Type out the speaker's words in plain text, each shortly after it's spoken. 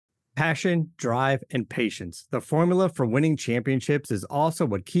Passion, drive, and patience. The formula for winning championships is also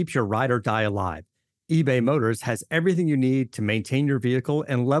what keeps your ride or die alive. eBay Motors has everything you need to maintain your vehicle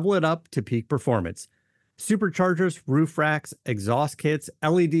and level it up to peak performance. Superchargers, roof racks, exhaust kits,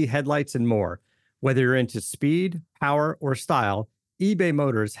 LED headlights, and more. Whether you're into speed, power, or style, eBay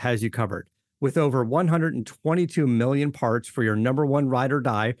Motors has you covered. With over 122 million parts for your number one ride or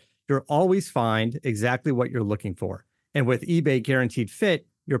die, you'll always find exactly what you're looking for. And with eBay Guaranteed Fit,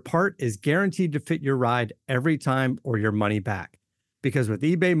 your part is guaranteed to fit your ride every time or your money back. Because with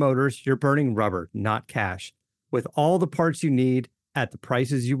eBay Motors, you're burning rubber, not cash. With all the parts you need at the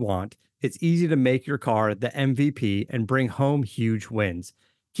prices you want, it's easy to make your car the MVP and bring home huge wins.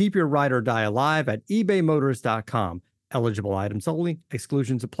 Keep your ride or die alive at ebaymotors.com. Eligible items only.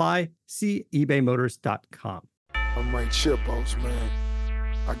 Exclusions apply. See ebaymotors.com. I'm Mike Chipos, man.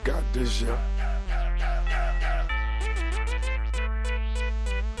 I got this, yeah.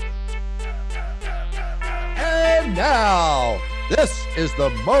 And now, this is the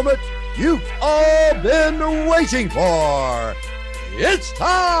moment you've all been waiting for. It's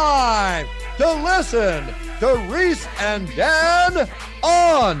time to listen to Reese and Dan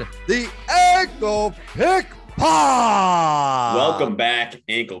on the Ankle Pick Pod. Welcome back,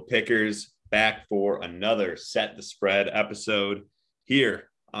 Ankle Pickers, back for another Set the Spread episode here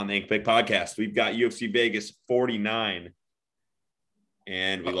on the Ankle Pick Podcast. We've got UFC Vegas 49,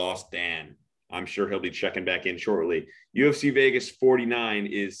 and we lost Dan. I'm sure he'll be checking back in shortly. UFC Vegas 49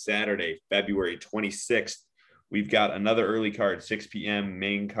 is Saturday, February 26th. We've got another early card, 6 p.m.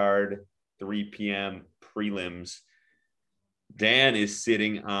 main card, 3 p.m. prelims. Dan is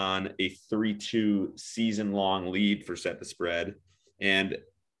sitting on a 3-2 season-long lead for Set the Spread. And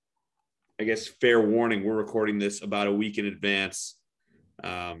I guess fair warning, we're recording this about a week in advance,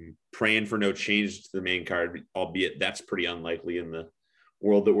 praying for no change to the main card, albeit that's pretty unlikely in the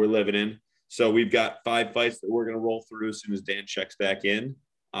world that we're living in. So we've got 5 fights that we're going to roll through as soon as Dan checks back in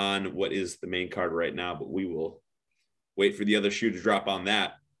on what is the main card right now, but we will wait for the other shoe to drop on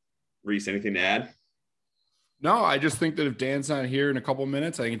that. Reese, anything to add? No, I just think that if Dan's not here in a couple of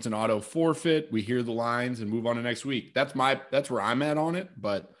minutes, I think it's an auto forfeit. We hear the lines and move on to next week. That's where I'm at on it,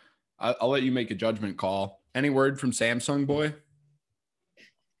 but I'll let you make a judgment call. Any word from Samsung Boy?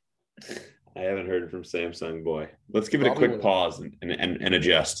 I haven't heard from Samsung Boy. Let's give it a quick pause and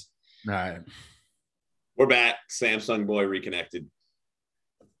adjust. All right. We're back. Samsung Boy reconnected.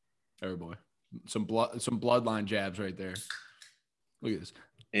 There, boy. Some bloodline jabs right there. Look at this.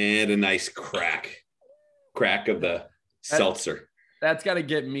 And a nice crack of the seltzer. That's got to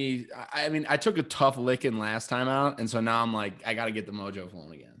get me. I mean, I took a tough licking last time out, and so now I'm like, I got to get the mojo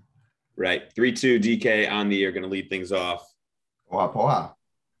flowing again. Right. 3-2 DK on the air, going to lead things off. Wow.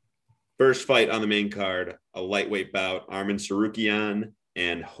 First fight on the main card, a lightweight bout, Arman Tsarukyan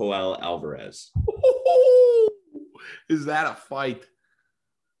and Joel Alvarez. Is that a fight?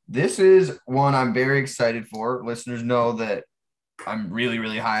 This is one I'm very excited for. Listeners know that I'm really,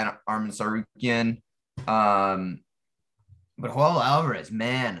 really high on Arman Tsarukyan. But Joel Alvarez,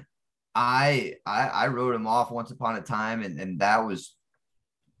 man, I wrote him off once upon a time, and that was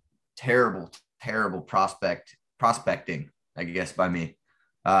terrible prospecting, I guess, by me.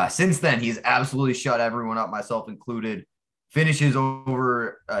 Since then, he's absolutely shut everyone up, myself included. Finishes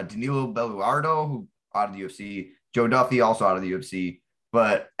over Danilo Belluardo, who out of the UFC. Joe Duffy, also out of the UFC.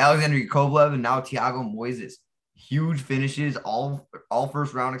 But Alexander Yakovlev and now Thiago Moises. Huge finishes, all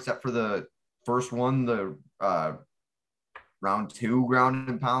first round except for the first one, the round 2 ground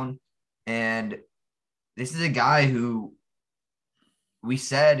and pound. And this is a guy who we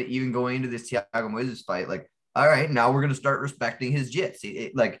said, even going into this Thiago Moises fight, like, all right, now we're going to start respecting his jits.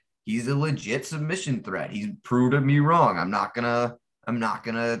 He's a legit submission threat. He's proved me wrong. I'm not gonna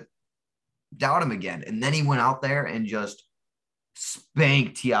doubt him again. And then he went out there and just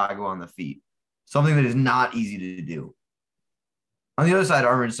spanked Thiago on the feet. Something that is not easy to do. On the other side,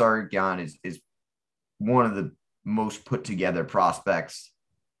 Arman Tsarukyan is one of the most put together prospects.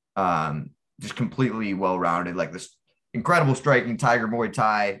 Just completely well-rounded, like this incredible striking, Tiger Muay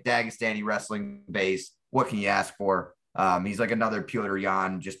Thai, Dagestani wrestling base. What can you ask for? He's like another Petr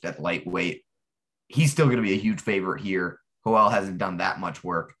Yan, just at lightweight. He's still going to be a huge favorite here. Joel hasn't done that much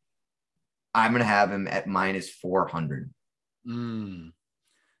work. I'm going to have him at minus 400. Dan,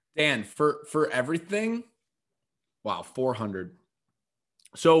 for everything, wow, 400.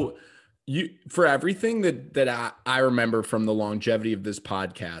 So for everything that I remember from the longevity of this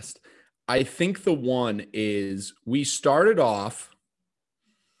podcast, I think the one is we started off,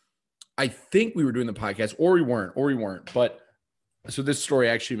 I think we were doing the podcast or we weren't. But so this story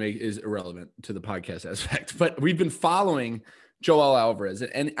actually is irrelevant to the podcast aspect, but we've been following Joel Alvarez.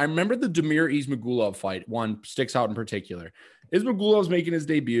 And I remember the Damir Ismagulov fight. One sticks out in particular. Ismagulov's making his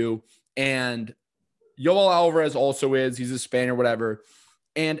debut, and Joel Alvarez also is. He's a Spaniard, whatever.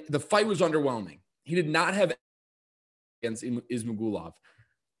 And the fight was underwhelming. He did not have against Ismagulov.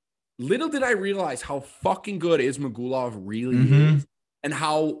 Little did I realize how fucking good Ismagulov really is, and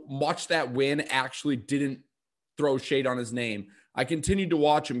how much that win actually didn't throw shade on his name. I continued to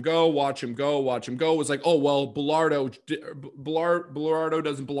watch him go. It was like, oh, well, Bilardo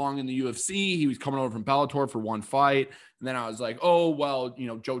doesn't belong in the UFC. He was coming over from Bellator for one fight. And then I was like, oh, well,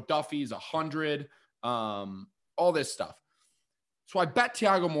 Joe Duffy's 100, all this stuff. So I bet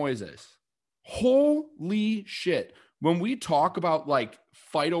Thiago Moises. Holy shit. When we talk about like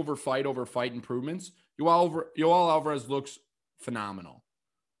fight over fight improvements, Joel Alvarez looks phenomenal.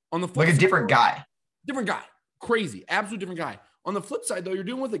 On the flip like a side, different guy. Crazy. Absolute different guy. On the flip side, though, you're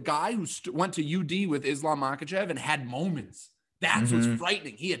dealing with a guy who went to UD with Islam Makhachev and had moments. That's what's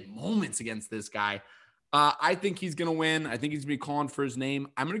frightening. He had moments against this guy. I think he's going to win. I think he's going to be calling for his name.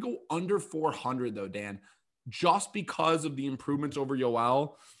 I'm going to go under 400, though, Dan, just because of the improvements over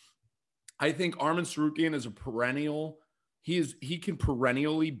Yoel. I think Arman Tsarukyan is a perennial. He can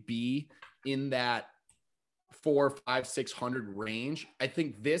perennially be in that 400, 500, 600 range. I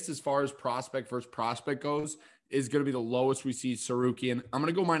think this, as far as prospect versus prospect goes, is going to be the lowest we see Tsarukyan. I'm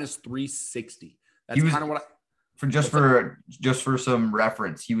going to go minus 360. That's kind of what just for some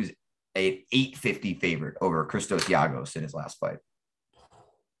reference, he was an 850 favorite over Christos Giagos in his last fight.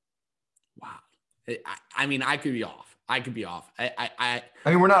 Wow. I mean, I could be off. I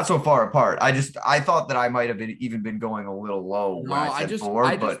mean, we're not so far apart. I thought that I might have been going a little low when I said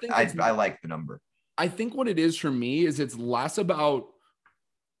 4, but I like the number. I think what it is for me is it's less about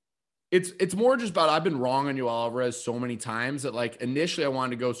it's more just about I've been wrong on Joel Alvarez so many times that like initially I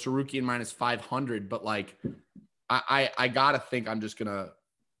wanted to go Tsarukyan minus 500, but like I gotta think I'm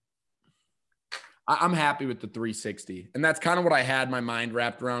happy with the 360, and that's kind of what I had my mind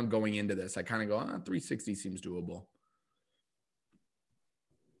wrapped around going into this. I kind of go 360 seems doable.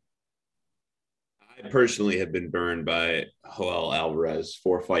 I personally have been burned by Joel Alvarez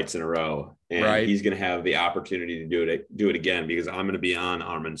 4 fights in a row, and he's going to have the opportunity to do it again because I'm going to be on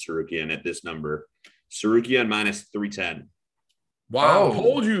Arman Tsarukyan at this number. Tsarukyan minus 310. Wow.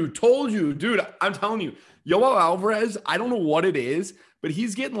 Told you, dude. I'm telling you, Joel Alvarez, I don't know what it is, but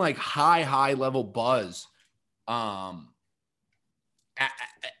he's getting like high level buzz. After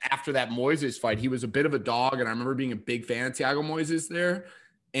that Moises fight, he was a bit of a dog, and I remember being a big fan of Thiago Moises there.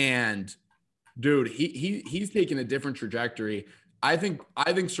 And dude, he's taking a different trajectory. I think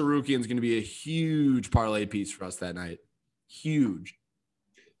Tsarukyan's going to be a huge parlay piece for us that night. Huge.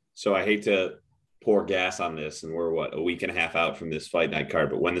 So I hate to pour gas on this, and we're a week and a half out from this fight night card,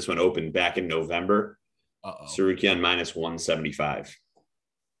 but when this one opened back in November, Tsarukyan minus 175.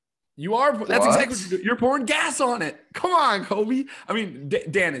 You are. That's exactly what you're doing. You're pouring gas on it. Come on, Kobe. I mean,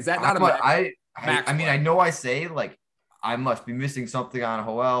 Dan, is that not I mean, I know I say like I must be missing something on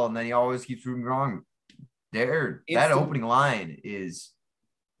Joel, and then he always keeps proving wrong. That opening line is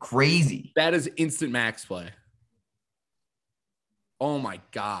crazy. That is instant max play. Oh my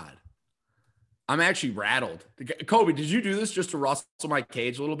God. I'm actually rattled. Kobe, did you do this just to rustle my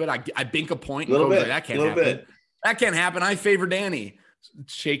cage a little bit? I bink a point. And Kobe's like, that can't happen. That can't happen. I favor Danny.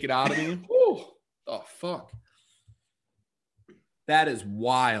 Shake it out of me. Whew. Oh, fuck. That is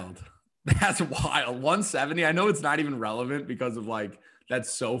wild. That's wild. 170. I know it's not even relevant because of like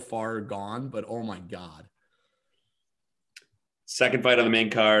that's so far gone, but oh my God. Second fight on the main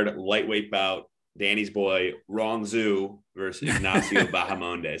card, lightweight bout. Danny's boy, Rong Zhu versus Ignacio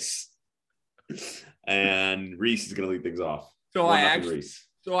Bahamondes. And Reese is going to lead things off. So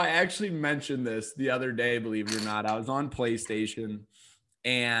I actually mentioned this the other day, believe it or not. I was on PlayStation,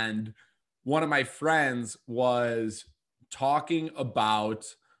 and one of my friends was talking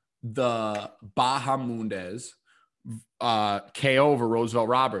about the Bahamondes KO over Roosevelt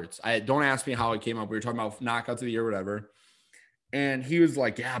Roberts. Don't ask me how it came up. We were talking about knockouts of the year or whatever. And he was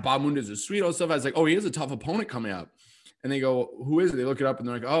like, yeah, Bahamondes is sweet, all stuff. I was like, oh, he has a tough opponent coming up. And they go, who is it? They look it up and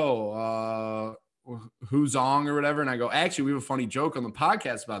they're like, oh, Hu Zong or whatever. And I go, actually, we have a funny joke on the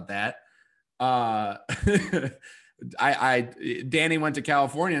podcast about that. Danny went to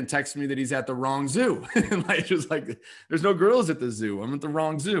California and texted me that he's at the wrong zoo. And like, just like, there's no girls at the zoo. I'm at the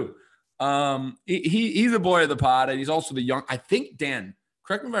wrong zoo. He's a boy of the pod, and he's also the young. I think Dan,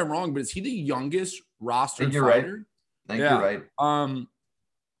 correct me if I'm wrong, but is he the youngest roster fighter? Right. I think you're right.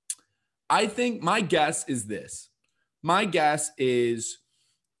 I think my guess is this. My guess is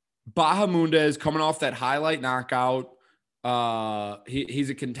Bahamondes coming off that highlight knockout. He's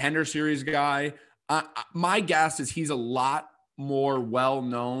a contender series guy. My guess is he's a lot more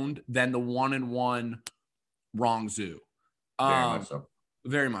well-known than the 1-1 Rong Zhu. Very much so.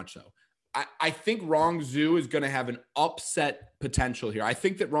 Very much so. I think Rong Zhu is going to have an upset potential here. I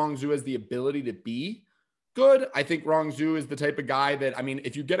think that Rong Zhu has the ability to be good. I think Rong Zhu is the type of guy that, I mean,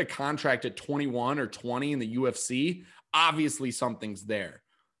 if you get a contract at 21 or 20 in the UFC, obviously something's there.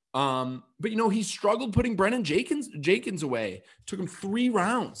 But he struggled putting Brennan Jenkins away. Took him 3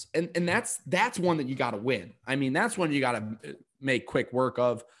 rounds. And that's one that you got to win. I mean, that's one you got to make quick work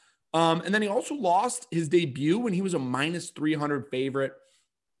of. And then he also lost his debut when he was a -300 favorite.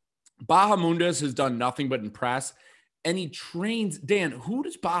 Bahamondes has done nothing but impress. And he trains, Dan, who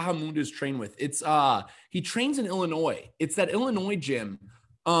does Bahamondes train with? It's he trains in Illinois. It's that Illinois gym.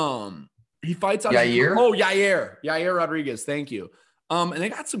 He fights out Yair? Yair Rodriguez. Thank you. And they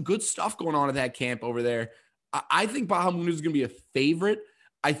got some good stuff going on at that camp over there. I think Bahamondes is going to be a favorite.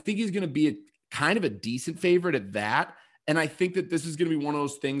 I think he's going to be kind of a decent favorite at that. And I think that this is going to be one of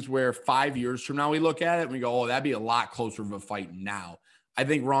those things where 5 years from now we look at it and we go, oh, that'd be a lot closer of a fight now. I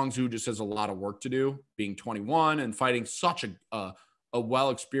think Rong Zhu just has a lot of work to do, being 21 and fighting such a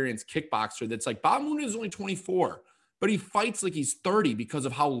well-experienced kickboxer that's like, Bahamondes is only 24, but he fights like he's 30 because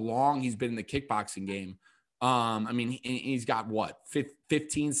of how long he's been in the kickboxing game. I mean, he's got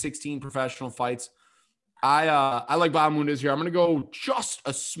 15, 16 professional fights. I like Bahamondes here. I'm going to go just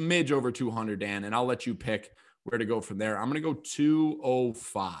a smidge over 200, Dan, and I'll let you pick where to go from there. I'm going to go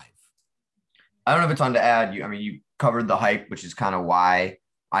 205. I don't have a ton to add. You covered the hype, which is kind of why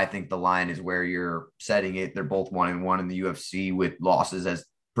I think the line is where you're setting it. They're both 1-1 in the UFC with losses as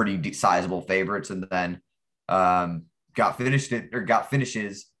pretty sizable favorites, and then got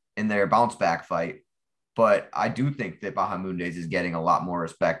finishes in their bounce back fight. But I do think that Bahamondes is getting a lot more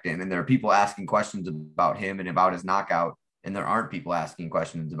respect in, and there are people asking questions about him and about his knockout, and there aren't people asking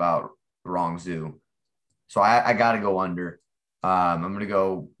questions about Rong Zhu. So I got to go under. I'm going to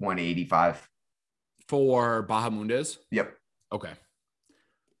go 185. For Bahamondes? Yep. Okay.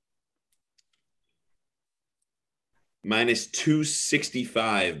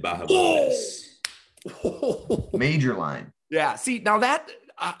 -265 Bahamondes. Major line. Yeah. See, now that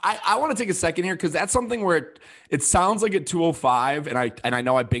I want to take a second here because that's something where it sounds like at 205, and I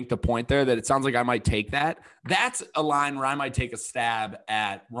know I binked a point there that it sounds like I might take that. That's a line where I might take a stab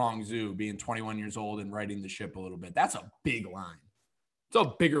at Rong Zhu being 21 years old and riding the ship a little bit. That's a big line. It's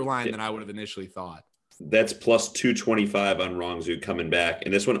a bigger line than I would have initially thought. That's +225 on Rong Zhu coming back.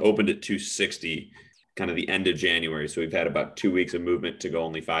 And this one opened at 260, kind of the end of January. So we've had about 2 weeks of movement to go,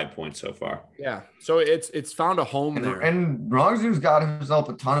 only 5 points so far. Yeah. So it's found a home there. And Rong Zhu's got himself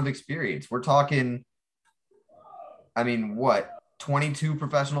a ton of experience. We're talking, 22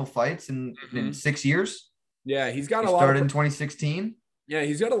 professional fights in 6 years? Yeah, he's got a lot. Started in 2016. Yeah,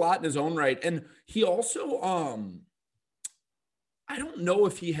 he's got a lot in his own right. And he also, I don't know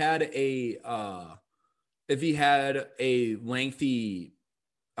if he had a lengthy,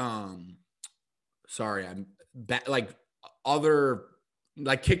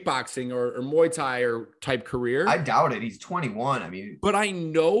 like kickboxing or Muay Thai or type career. I doubt it. He's 21. But I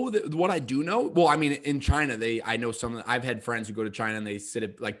know that what I do know. Well, in China, I've had friends who go to China and they sit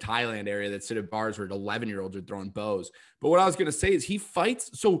at like Thailand area that sit at bars where 11-year-olds are throwing bows. But what I was going to say is he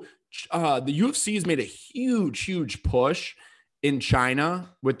fights. So the UFC has made a huge push in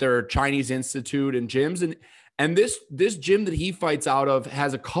China with their Chinese Institute and gyms. And this gym that he fights out of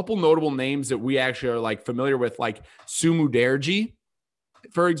has a couple notable names that we actually are like familiar with, like Sumu Derji,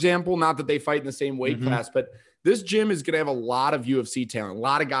 for example. Not that they fight in the same weight class, but this gym is going to have a lot of UFC talent, a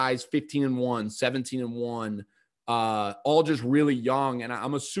lot of guys 15-1, 17-1, all just really young. And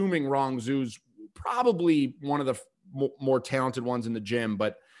I'm assuming Rong Zhu's probably one of the more talented ones in the gym,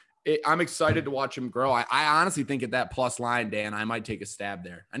 but I'm excited to watch him grow. I honestly think at that plus line, Dan, I might take a stab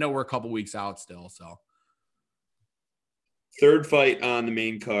there. I know we're a couple weeks out still, so. Third fight on the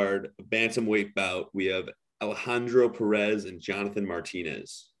main card, a bantamweight bout. We have Alejandro Perez and Jonathan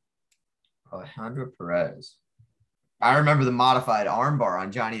Martinez. Alejandro Perez. I remember the modified armbar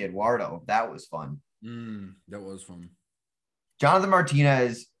on Johnny Eduardo. That was fun. That was fun. Jonathan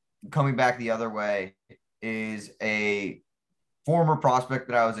Martinez, coming back the other way, is a former prospect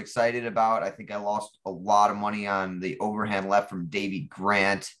that I was excited about. I think I lost a lot of money on the overhand left from Davey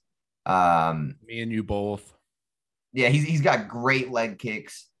Grant. Me and you both. Yeah, he's got great leg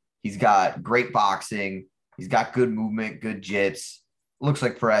kicks. He's got great boxing. He's got good movement, good jits. Looks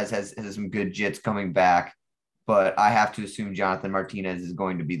like Perez has some good jits coming back. But I have to assume Jonathan Martinez is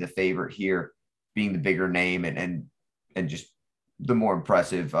going to be the favorite here, being the bigger name and just the more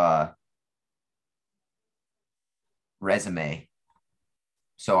impressive resume.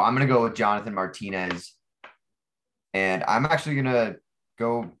 So I'm going to go with Jonathan Martinez And I'm actually going to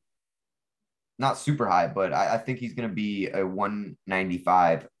go not super high, but I think he's going to be a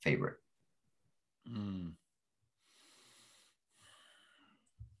 195 favorite.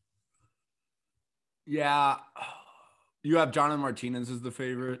 Yeah. You have Jonathan Martinez as the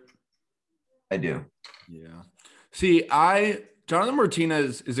favorite? I do. Yeah. See, Jonathan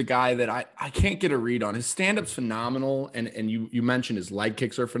Martinez is a guy that I can't get a read on. His stand-up's phenomenal, and you mentioned his leg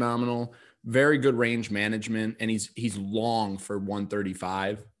kicks are phenomenal. Very good range management, and he's long for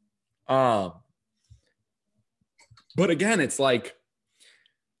 135. But again, it's like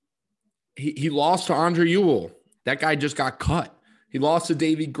he lost to Andre Ewell. That guy just got cut. He lost to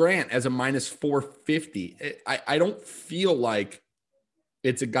Davey Grant as a minus 450. I don't feel like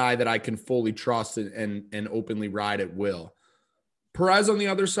it's a guy that I can fully trust and openly ride at will. Perez on the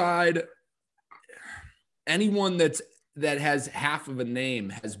other side, anyone that has half of a name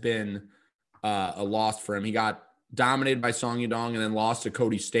has been a loss for him. He got dominated by Song Yadong and then lost to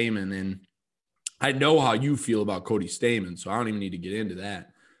Cody Stamann. And I know how you feel about Cody Stamann, so I don't even need to get into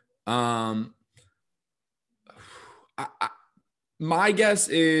that. My guess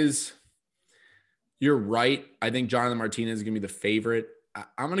is you're right. I think Jonathan Martinez is going to be the favorite.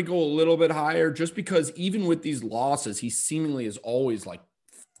 I'm going to go a little bit higher just because even with these losses, he seemingly is always like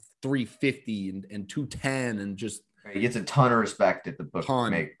 350 and 210 and just. He gets a ton of respect at the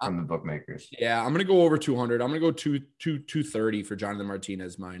from the bookmakers. Yeah, I'm going to go over 200. I'm going to go 230 for Jonathan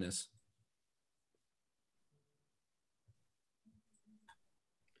Martinez minus.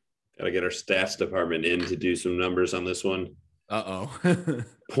 Got to get our stats department in to do some numbers on this one. Uh-oh.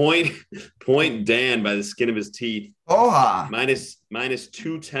 Point Dan by the skin of his teeth. Oha. Minus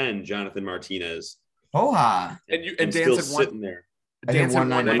 210, Jonathan Martinez. Oha. And still sitting there. Dan said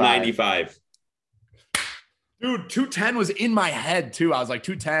 195. Dude, 210 was in my head too. I was like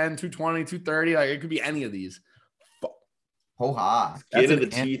 210, 220, 230. Like it could be any of these. Ho-ha. Skin of the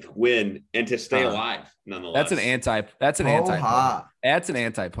teeth win and to stay alive, nonetheless. That's an anti-poha. That's an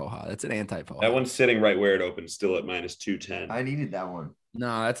anti-poha. That's an anti-poha. That one's sitting right where it opened, still at minus 210. I needed that one.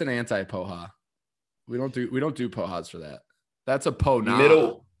 No, that's an anti-poha. We don't do pohas for that. That's a po nah.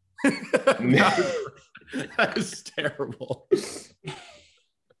 Middle. That is terrible.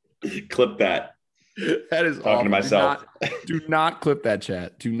 Clip that. That is talking awful. to myself. Do not clip that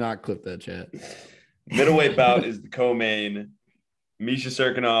chat. Do not clip that chat. Middleweight bout is the co-main. Misha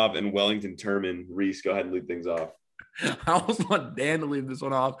Serkinov and Wellington Turman. Reese, go ahead and lead things off. I almost want Dan to leave this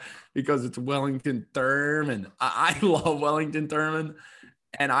one off because it's Wellington Turman. I love Wellington Turman,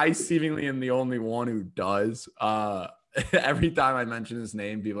 and I seemingly am the only one who does. Every time I mention his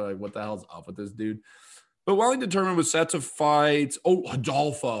name, people are like, what the hell's up with this dude? But Wellington Turman was set to fight. Oh,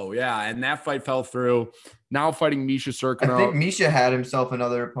 Adolfo. Yeah. And that fight fell through. Now fighting Misha Serkinov. I think Misha had himself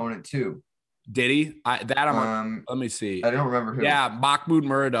another opponent too. Did he? Let me see. I don't remember who. Yeah. Mahmoud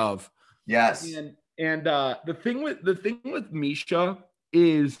Muradov. Yes. And the thing with Misha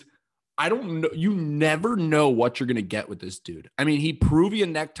is I don't know. You never know what you're going to get with this dude. I mean, he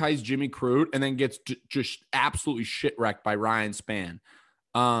Peruvian neckties Jimmy Crute and then gets just absolutely shit wrecked by Ryan Spann.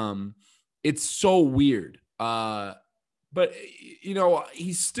 It's so weird. But, you know,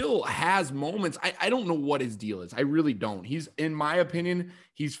 he still has moments. I don't know what his deal is. I really don't. He's, in my opinion,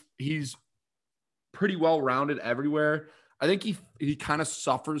 he's pretty well-rounded everywhere. I think he kind of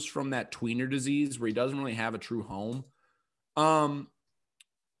suffers from that tweener disease where he doesn't really have a true home.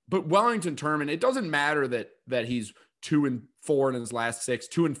 But Wellington Turman, it doesn't matter that he's 2-4 in his last 6,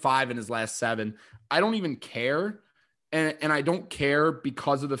 2-5 in his last 7. I don't even care. And I don't care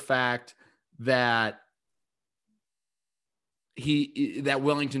because of the fact that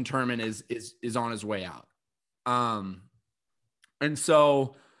Wellington Turman is on his way out. And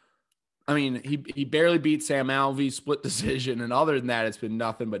so, I mean, he barely beat Sam Alvey, split decision. And other than that, it's been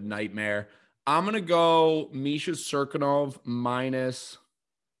nothing but nightmare. I'm going to go Misha Serkinov minus.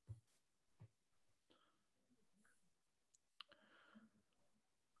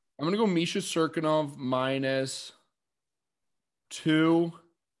 I'm going to go Misha Serkinov minus 2.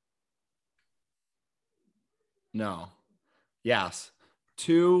 No. Yes.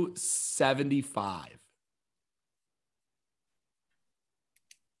 275.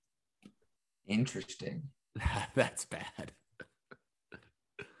 Interesting. That's bad.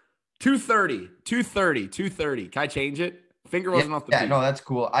 230. Can I change it? Finger wasn't off the Yeah, no, that's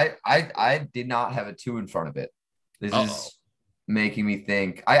cool. I did not have a 2 in front of it. This is making me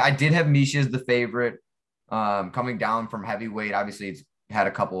think. I did have Misha as the favorite. Coming down from heavyweight. Obviously, it's had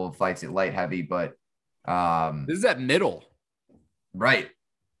a couple of fights at light heavy, but this is at middle. Right.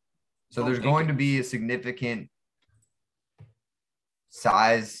 So there's going to be a significant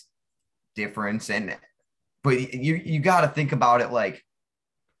size difference. And But you got to think about it like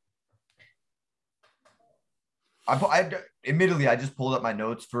admittedly, I just pulled up my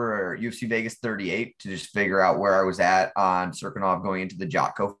notes for UFC Vegas 38 to just figure out where I was at on Cirkunov going into the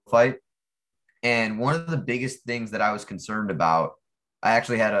Jotko fight. And one of the biggest things that I was concerned about, I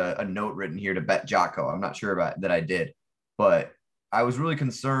actually had a note written here to bet Jotko. I'm not sure about that I did, but I was really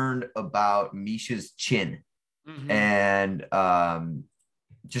concerned about Misha's chin and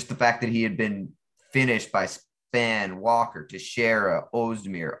just the fact that he had been finished by Spann, Walker, Teixeira,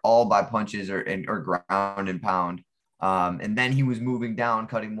 Ozdemir, all by punches or ground and pound. And then he was moving down,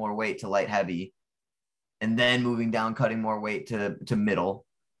 cutting more weight to light heavy, and then moving down, cutting more weight to middle.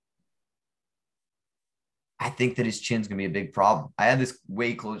 I think that his chin's going to be a big problem. I had this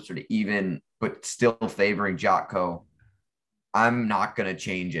way closer to even, but still favoring Jotko. I'm not going to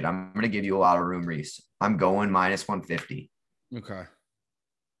change it. I'm going to give you a lot of room, Reese. I'm going -150. Okay.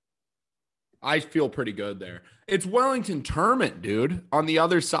 I feel pretty good there. It's Wellington Turman, dude. On the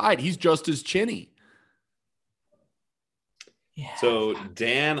other side, he's just as chinny. Yeah. So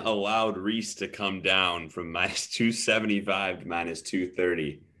Dan allowed Reese to come down from -275 to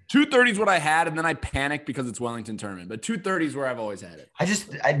 -230. 230 is what I had, and then I panicked because it's Wellington Turman. But 230 is where I've always had it.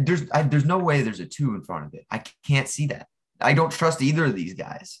 There's no way there's a 2 in front of it. I can't see that. I don't trust either of these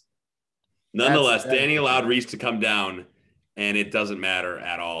guys. Nonetheless, Danny allowed Reese to come down, and it doesn't matter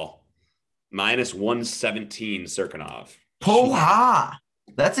at all. -117 Cirkunov. Poha!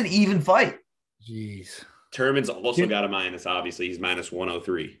 That's an even fight. Jeez. Turman's also got a minus, obviously. He's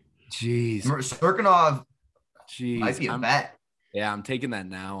 -103. Jeez. Cirkunov might be a bet. Yeah, I'm taking that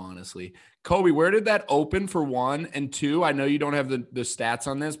now, honestly. Kobe, where did that open for 1 and 2? I know you don't have the stats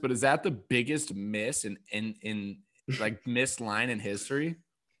on this, but is that the biggest miss in like missed line in history?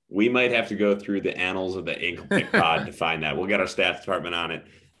 We might have to go through the annals of the Ankle Pick Pod to find that. We'll get our stats department on it.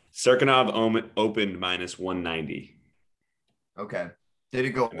 Cirkunov opened -190. Okay. Did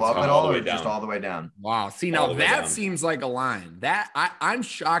it go up all at all the way or just down. all the way down? Wow. See, All now the way that down. seems like a line. That I'm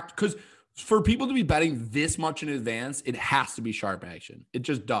shocked because for people to be betting this much in advance, it has to be sharp action. It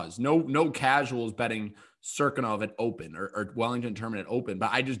just does. No casuals betting Cirkunov at open or Wellington Turman at open,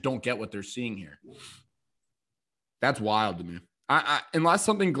 but I just don't get what they're seeing here. That's wild to me. I unless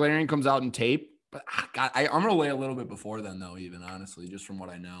something glaring comes out in tape, but God, I'm going to lay a little bit before then, though, even honestly, just from what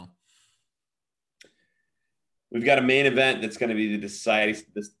I know. We've got a main event that's going to be the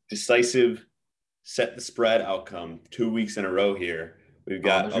decisive set the spread outcome 2 weeks in a row here. We've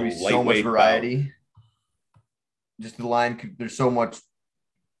got there's a gonna be lightweight so much variety. bout. Just the line. There's so much.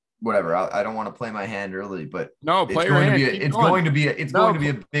 Whatever. I don't want to play my hand early, but No, it's play your hand. going to be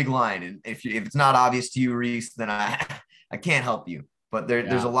a big line. And if it's not obvious to you, Reese, then I can't help you. But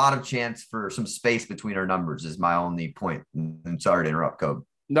there's a lot of chance for some space between our numbers is my only point. And sorry to interrupt, Kobe.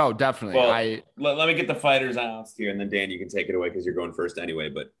 No, definitely. Well, let me get the fighters announced here, and then Dan, you can take it away because you're going first anyway.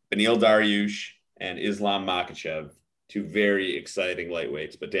 But Beneil Dariush and Islam Makhachev, 2 very exciting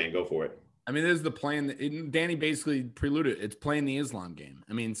lightweights. But Dan, go for it. I mean, this is the plan. Danny basically preluded. It's playing the Islam game.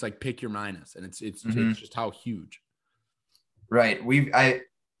 I mean, it's like pick your minus, and it's just how huge. Right.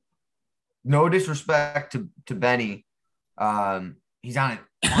 No disrespect to Benny. He's on an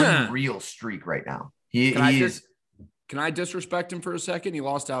unreal streak right now. Can I disrespect him for a second? He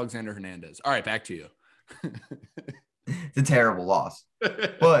lost to Alexander Hernandez. All right, back to you. It's a terrible loss.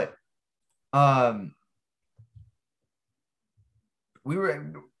 But we were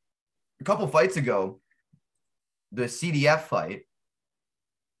a couple fights ago, the CDF fight.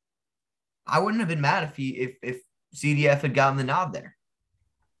 I wouldn't have been mad if CDF had gotten the nod there.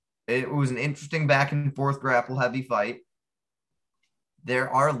 It was an interesting back and forth grapple heavy fight. There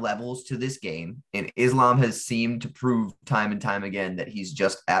are levels to this game, and Islam has seemed to prove time and time again that he's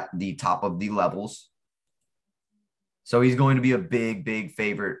just at the top of the levels. So he's going to be a big, big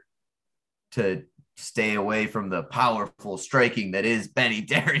favorite to stay away from the powerful striking that is Benny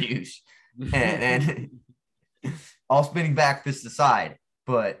Dariush. and all spinning back fist aside,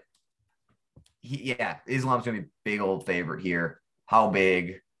 but Islam's going to be a big old favorite here. How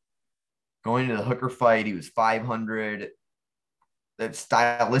big? Going into the Hooker fight, he was 500. That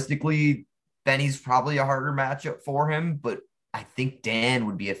stylistically, Benny's probably a harder matchup for him, but I think Dan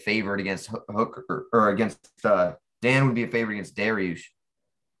would be a favorite against Hooker or against Dan would be a favorite against Dariush.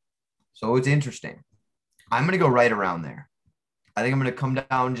 So it's interesting. I'm going to go right around there. I think I'm going to come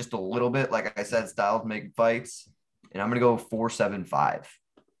down just a little bit. Like I said, styles make fights, and I'm going to go 4.75.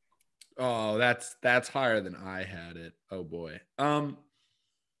 Oh, that's higher than I had it. Oh boy.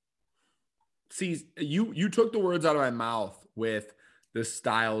 See, you took the words out of my mouth with the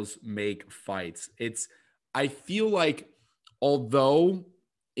styles make fights. I feel like although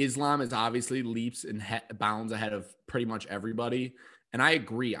Islam is obviously leaps and bounds ahead of pretty much everybody. And I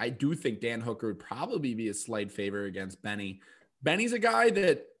agree. I do think Dan Hooker would probably be a slight favor against Benny. Benny's a guy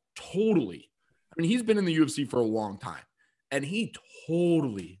that he's been in the UFC for a long time, and he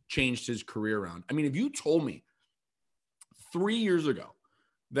totally changed his career around. I mean, if you told me 3 years ago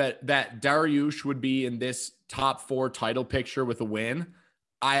that Dariush would be in this top 4 title picture with a win,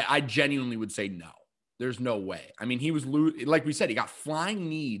 I genuinely would say no. There's no way. I mean, he was, like we said, he got flying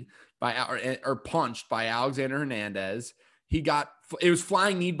kneed or punched by Alexander Hernandez. It was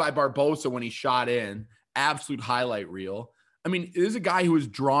flying kneed by Barbosa when he shot in. Absolute highlight reel. I mean, this is a guy who was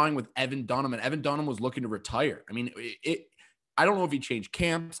drawing with Evan Dunham, and Evan Dunham was looking to retire. I mean, I don't know if he changed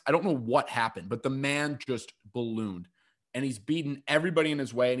camps. I don't know what happened, but the man just ballooned, and he's beaten everybody in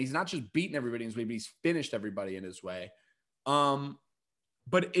his way. And he's not just beaten everybody in his way, but he's finished everybody in his way.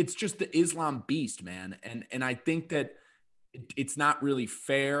 But it's just the Islam beast, man. And I think that it's not really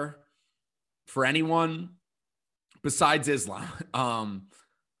fair for anyone besides Islam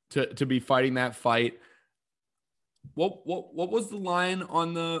to be fighting that fight. What was the line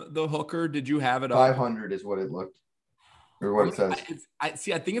on the Hooker? Did you have it up? 500 is what it looked, or what it says. I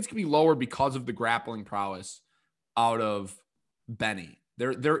think it's gonna be lower because of the grappling prowess out of Benny.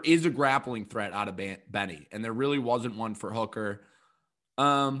 There is a grappling threat out of Benny, and there really wasn't one for Hooker.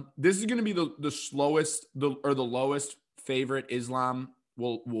 This is gonna be the slowest, the lowest favorite Islam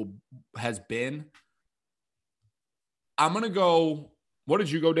has been. I'm gonna go. What did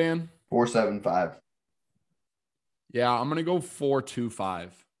you go, Dan? 475. Yeah, I'm going to go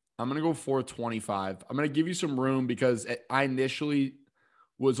 425. I'm going to go 425. I'm going to give you some room because I initially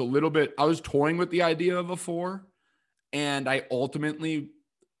was I was toying with the idea of a 4, and I ultimately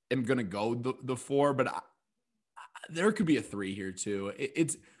am going to go the 4, but there could be a 3 here too.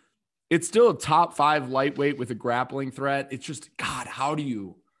 It's still a top 5 lightweight with a grappling threat. It's just, God, how do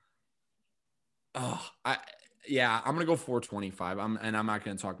you? I'm going to go 425. I'm not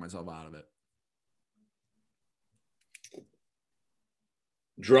going to talk myself out of it.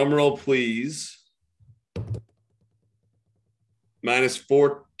 Drum roll, please. Minus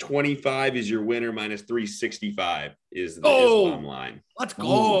 425 is your winner. Minus 365 is the Islam line. Let's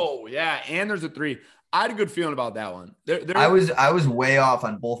go. Ooh. Yeah, and there's a 3. I had a good feeling about that one. I was way off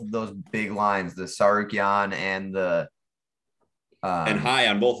on both of those big lines, the Tsarukyan and the and high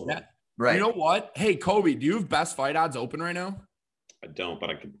on both of them. Right. You know what? Hey, Kobe, do you have best fight odds open right now? I don't, but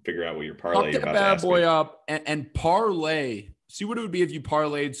I can figure out what your parlay Fuck that bad boy up and parlay. See what it would be if you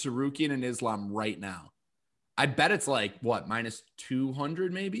parlayed Tsarukyan and Islam right now. I bet it's like, what, minus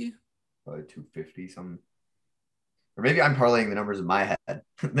 200 maybe? Probably 250 something. Or maybe I'm parlaying the numbers in my head.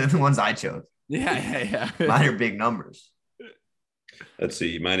 They're the ones I chose. Yeah. Mine are big numbers. Let's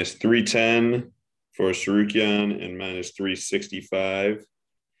see. Minus 310 for Tsarukyan and minus 365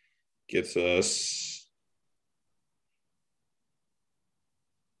 gets us...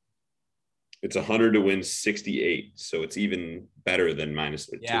 It's 100 to win 68, so it's even better than minus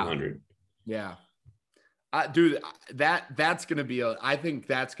 200. Yeah. Dude, that's going to be I think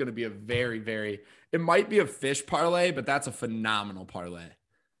that's going to be a very, very, it might be a fish parlay, but that's a phenomenal parlay.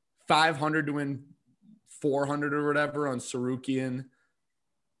 500 to win 400 or whatever on Tsarukyan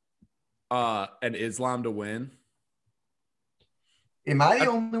and Islam to win. Am I the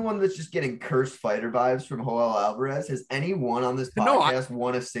only one that's just getting cursed fighter vibes from Joel Alvarez? Has anyone on this podcast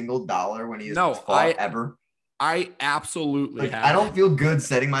won a single dollar when he has fought ever? I absolutely have. I don't feel good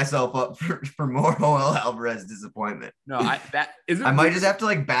setting myself up for more Joel Alvarez disappointment. No, I might just have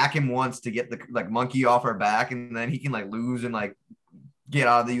to back him once to get the monkey off our back, and then he can lose and get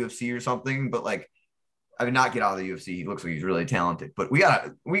out of the UFC or something. But not get out of the UFC. He looks like he's really talented, but we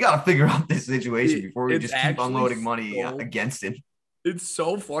gotta figure out this situation before we just keep unloading money against him. It's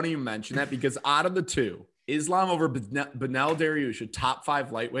so funny you mention that because out of the two, Islam over Beneil Dariush, a top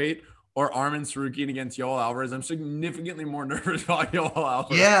 5 lightweight, or Arman Tsarukyan against Joel Alvarez, I'm significantly more nervous about Joel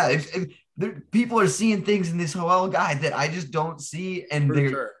Alvarez. Yeah, people are seeing things in this Joel guy that I just don't see, and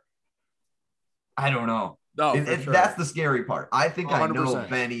I don't know. No, that's the scary part. I think 100%. I know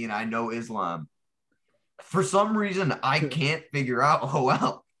Benny and I know Islam. For some reason, I can't figure out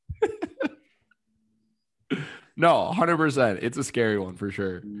Joel. No, 100%. It's a scary one for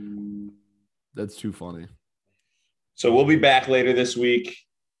sure. That's too funny. So we'll be back later this week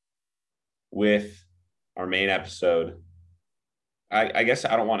with our main episode. I guess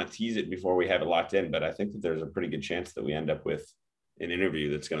I don't want to tease it before we have it locked in, but I think that there's a pretty good chance that we end up with an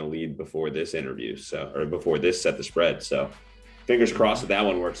interview that's going to lead before this interview. Or before this Set the Spread. So fingers crossed that that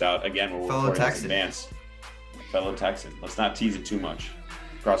one works out. Again, we're fellow Texan. Fellow Texan. Let's not tease it too much.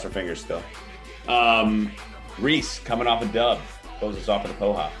 Cross our fingers still. Reese coming off a dub close us off with a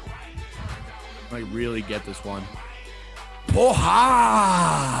Poha. Might really get this one.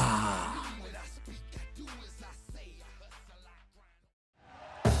 Poha!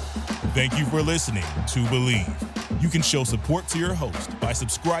 Thank you for listening to Believe. You can show support to your host by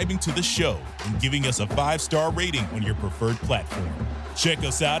subscribing to the show and giving us a 5-star rating on your preferred platform. Check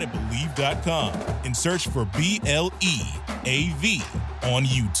us out at Believe.com and search for BLEAV on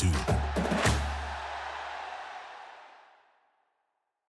YouTube.